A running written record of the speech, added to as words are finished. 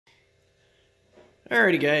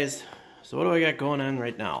Alrighty guys, so what do I got going on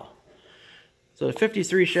right now? So the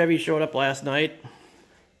 53 Chevy showed up last night.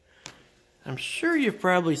 I'm sure you've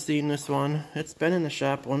probably seen this one. It's been in the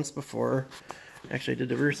shop once before. Actually, I did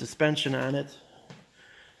the rear suspension on it.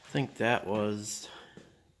 I think that was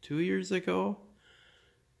 2 years ago.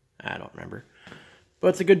 I don't remember. But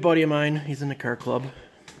it's a good buddy of mine. He's in the car club.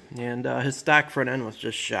 And his stock front end was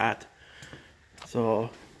just shot.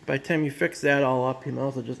 So by the time you fix that all up, you might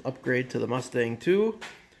also just upgrade to the Mustang too.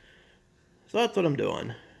 So that's what I'm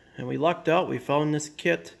doing. And we lucked out. We found this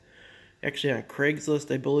kit actually on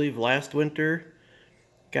Craigslist, I believe, last winter.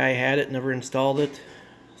 Guy had it, never installed it.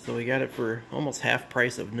 So we got it for almost half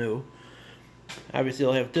price of new. Obviously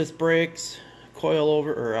it'll have disc brakes,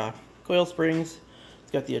 coil springs.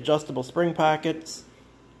 It's got the adjustable spring pockets.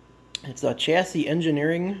 It's a chassis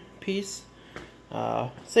engineering piece.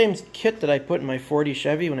 Same kit that I put in my 40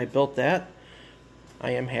 Chevy when I built that.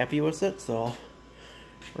 I am happy with it, so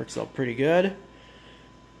works out pretty good.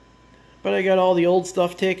 But I got all the old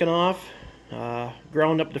stuff taken off,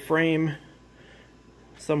 ground up the frame.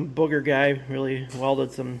 Some booger guy really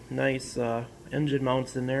welded some nice engine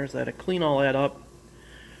mounts in there, so I had to clean all that up,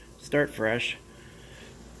 start fresh.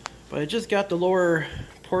 But I just got the lower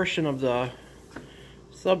portion of the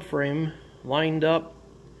subframe lined up.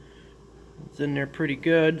 It's in there pretty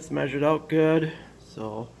good. It's measured out good.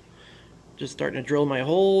 So just starting to drill my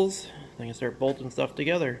holes. I can start bolting stuff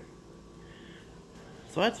together.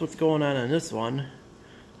 So that's what's going on this one.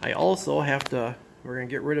 I also have to, we're going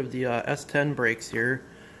to get rid of the S10 brakes here.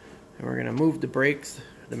 And we're going to move the brakes,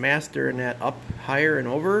 the master and that up higher and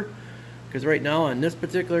over. Because right now on this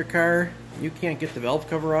particular car, you can't get the valve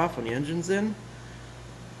cover off when the engine's in.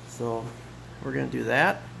 So we're going to do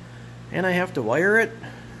that. And I have to wire it.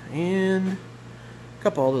 And a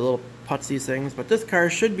couple other little putsy things. But this car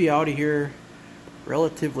should be out of here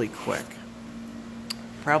relatively quick.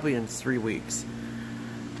 Probably in 3 weeks.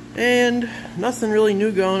 And nothing really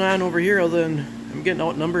new going on over here other than I'm getting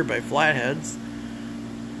outnumbered by flatheads.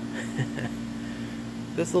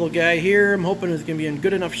 This little guy here, I'm hoping is going to be in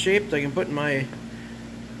good enough shape that I can put in my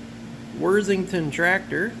Worthington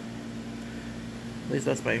tractor. At least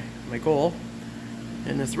that's my goal.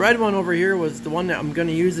 And this red one over here was the one that I'm going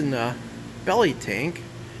to use in the belly tank.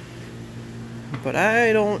 But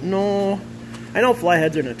I don't know. I know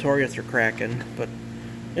flatheads are notorious for cracking, but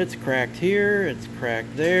it's cracked here, it's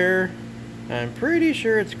cracked there. I'm pretty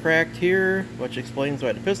sure it's cracked here, which explains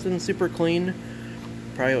why the piston's super clean.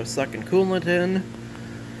 Probably was sucking coolant in.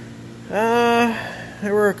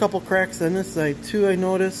 There were a couple cracks on this side too, I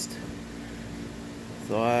noticed.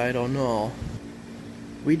 So I don't know.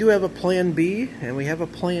 We do have a plan B and we have a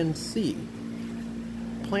plan C.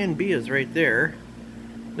 Plan B is right there.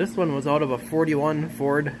 This one was out of a 41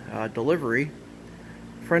 Ford delivery.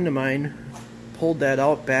 A friend of mine pulled that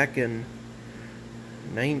out back in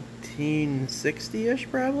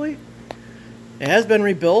 1960-ish probably. It has been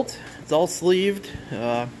rebuilt. It's all sleeved.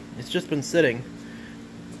 It's just been sitting.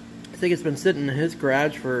 I think it's been sitting in his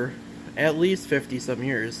garage for at least 50 some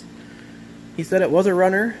years. He said it was a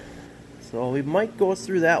runner, so we might go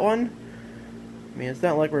through that one. I mean, it's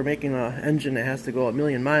not like we're making an engine that has to go a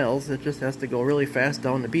million miles. It just has to go really fast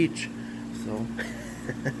down the beach. So,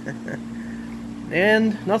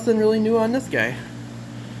 and nothing really new on this guy.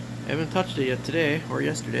 I haven't touched it yet today or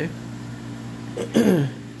yesterday.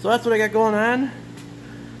 So that's what I got going on.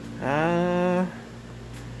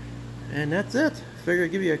 And that's it. Figure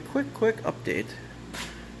I'd give you a quick update.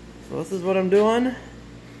 So this is what I'm doing.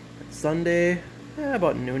 It's Sunday,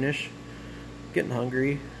 about noonish. Getting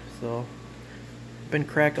hungry, so been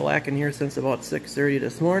crack-a-lacking here since about 6:30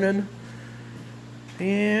 this morning.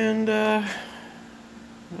 And well,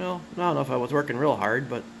 I don't know if I was working real hard,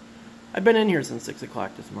 but I've been in here since 6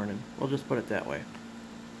 o'clock this morning. We'll just put it that way.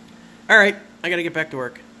 Alright, I gotta get back to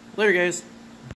work. Later, guys.